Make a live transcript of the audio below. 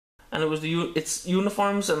and it was it's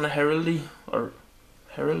uniforms and the heraldry or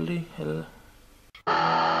heraldry.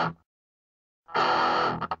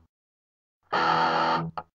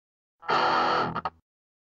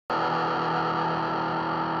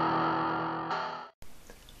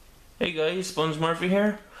 Hey guys, Sponge Murphy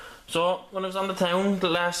here. So when I was on the town the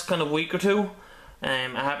last kind of week or two, I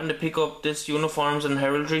happened to pick up this Uniforms and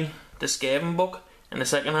Heraldry, the Skaven book, in the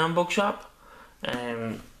second-hand bookshop.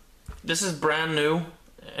 This is brand new.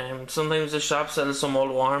 Sometimes the shop sells some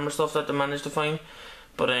old Warhammer stuff that they managed to find,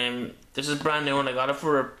 but this is brand new and I got it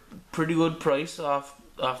for a pretty good price off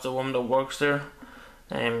the woman that works there.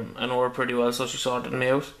 I know her pretty well, so she sorted me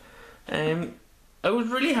out. I was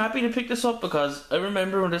really happy to pick this up because I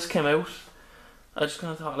remember when this came out, I just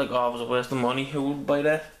kind of thought like, oh, it was a waste of money, who would buy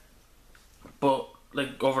that? But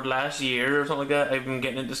like over the last year or something like that, I've been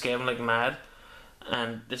getting into Skaven like mad,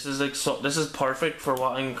 and this is like this is perfect for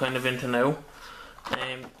what I'm kind of into now.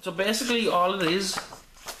 So basically all it is,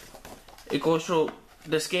 it goes through,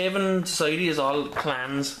 the Skaven society is all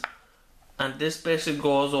clans, and this basically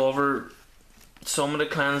goes over some of the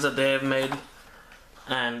clans that they have made,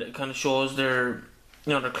 and it kind of shows their,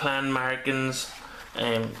 you know, their clan markings,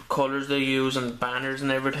 colours they use and banners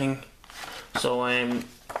and everything. So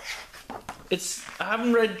it's, I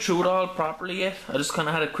haven't read through it all properly yet. I just kind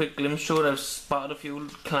of had a quick glimpse through it. I've spotted a few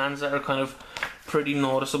clans that are kind of pretty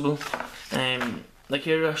noticeable. Like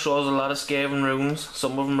here it shows a lot of Skaven runes.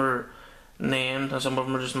 Some of them are named and some of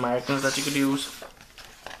them are just markings that you could use.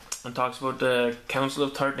 And talks about the Council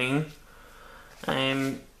of 13.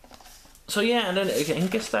 So yeah, and then I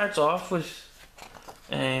think it starts off with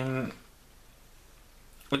the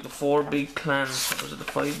 4 big clans. Or was it the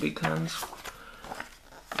 5 big clans?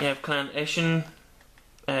 You have Clan Eshin,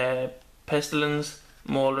 Pestilence,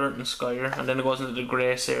 Moulder and Skyer, and then it goes into the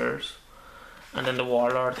Grey Seers, and then the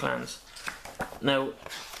Warlord clans. Now,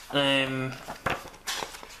 the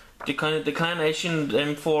Clan Eshin,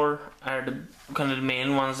 them 4 are the kind of the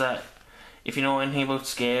main ones that, if you know anything about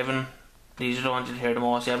Skaven, these are the ones you hear the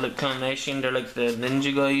most. You have like Clan Nation, they're like the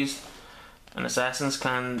ninja guys, and Assassin's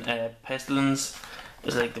Clan Pestilence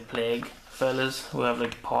is like the plague fellas who have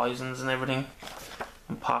like poisons and everything,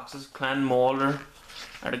 and poxes. Clan Moulder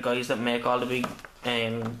are the guys that make all the big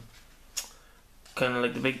kind of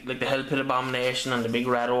like the big, like the Hell Pit Abomination and the big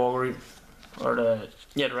rat ogre, or the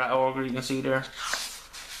rat ogre you can see there.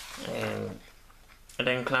 And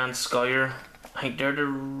then Clan Skyer, I think they're the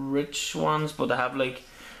rich ones, but they have like,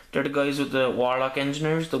 they're the guys with the Warlock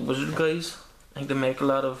Engineers, the wizard guys. I think they make a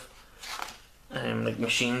lot of like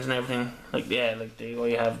machines and everything. Like like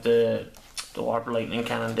you have the Warp Lightning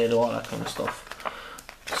Cannon, they do all that kind of stuff.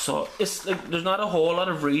 So it's like there's not a whole lot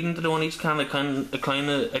of reading to do on each clan. It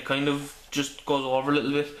kind of just goes over a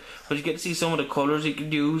little bit, but you get to see some of the colours you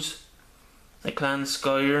could use. Like Clan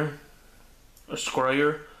Skyer or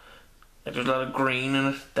Scryer, like there's a lot of green in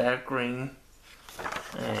it, dark green.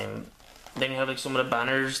 Then you have like some of the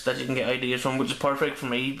banners that you can get ideas from, which is perfect for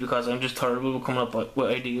me because I'm just terrible with coming up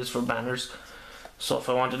with ideas for banners. So if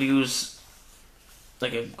I wanted to use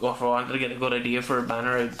like if I wanted to get a good idea for a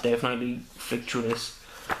banner, I'd definitely flick through this.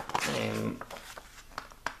 And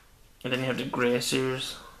then you have the Grey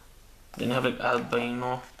Seers. Then you have like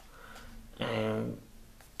Albino,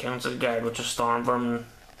 Council Guard, which is Stormvermin,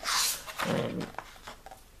 and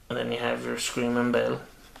then you have your Screaming Bell.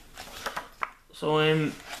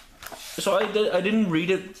 So so I didn't read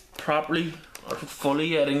it properly or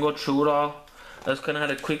fully. I didn't go through it all. I just kind of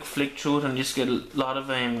had a quick flick through it and just get a lot of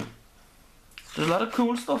there's a lot of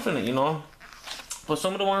cool stuff in it, you know. But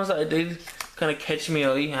some of the ones that I did kind of catch my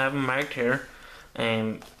eye, I have them marked here.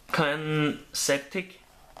 Clan Septic,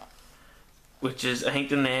 which is, I think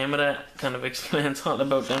the name of that kind of explains all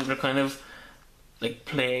about them. They're kind of like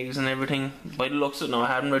plagues and everything. By the looks of it, no, I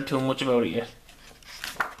haven't read too much about it yet.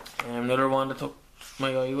 Another one that took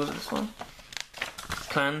my eye was this one.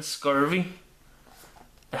 Clan Scurvy.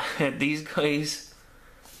 These guys,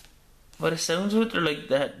 what it sounds with, they're like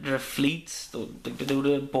that. They're fleets. They do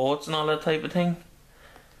the boats and all that type of thing.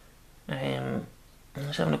 I'm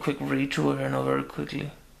just having a quick read through here now very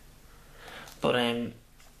quickly. But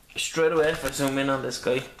straight away, if I zoom in on this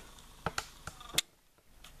guy,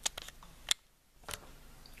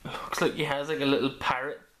 looks like he has like a little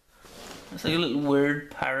parrot. It's like a little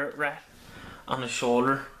weird parrot rat on his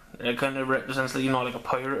shoulder. It kind of represents, like, you know, like a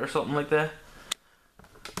pirate or something like that.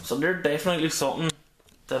 So they're definitely something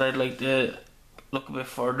that I'd like to look a bit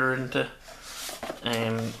further into.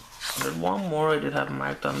 There's one more I did have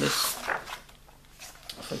marked on this.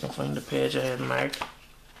 If I can find the page I had marked.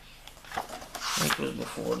 I think it was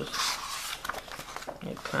before this.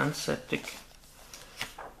 Yeah, Clan Septic.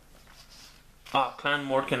 Clan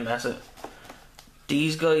Morkin, that's it.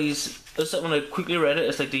 These guys, that's when I quickly read it,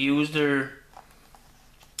 it's like they use their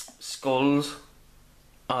skulls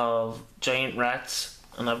of giant rats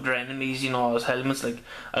and of their enemies, you know, as helmets. Like,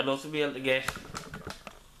 I'd love to be able to get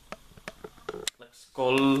like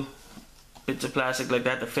skull bits of plastic like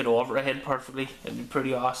that to fit over a head perfectly. It'd be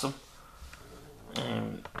pretty awesome.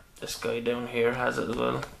 This guy down here has it as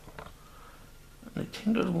well. And I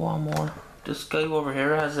think there's one more. This guy over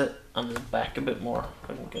here has it on his back a bit more.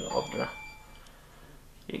 If I can get it up there,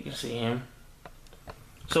 you can see him.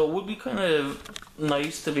 So it would be kind of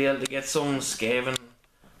nice to be able to get some Skaven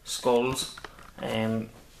skulls. And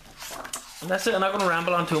that's it. I'm not going to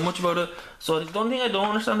ramble on too much about it. So the only thing I don't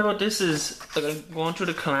understand about this is, like, I'm going through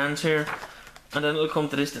the clans here, and then it'll come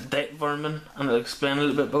to this, the death vermin, and it'll explain a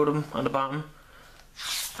little bit about them on the bottom.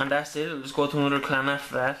 And that's it. It'll just go to another clan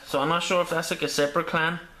after that. So I'm not sure if that's like a separate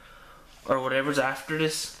clan, or whatever's after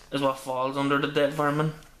this is what falls under the dead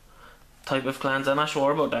vermin type of clans. I'm not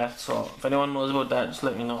sure about that, so if anyone knows about that, just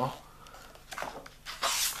let me know.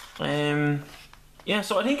 Yeah,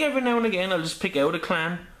 so I think every now and again I'll just pick out a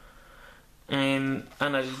clan, and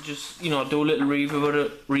I'll just, you know, do a little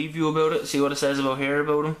review about it, see what it says about here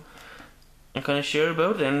about them, and kind of share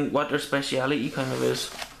about it and what their speciality kind of is.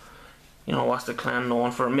 You know, what's the clan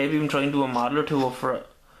known for? Maybe even try and do a model or two up for it.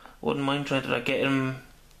 Wouldn't mind trying to, like, get them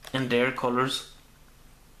in their colours.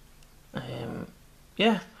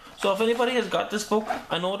 Yeah. So if anybody has got this book,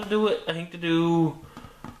 I know to do it. I think to do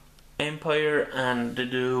Empire and to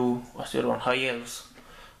do, what's the other one? High Elves.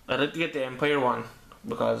 I'd like to get the Empire one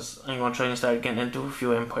because I'm going to try and start getting into a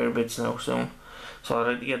few Empire bits now soon. So I'd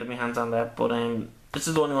like to get my hands on that. But this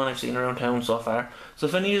is the only one I've seen around town so far. So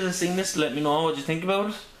if any of you have seen this, let me know what you think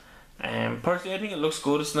about it. Personally, I think it looks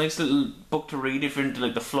good. It's a nice little book to read if you're into,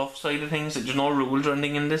 like, the fluff side of things. Like, there's no rules or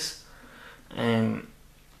anything in this.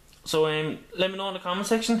 So let me know in the comment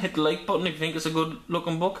section. Hit the like button if you think it's a good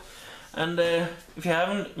looking book. And if you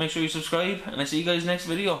haven't, make sure you subscribe. And I'll see you guys next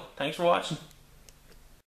video. Thanks for watching.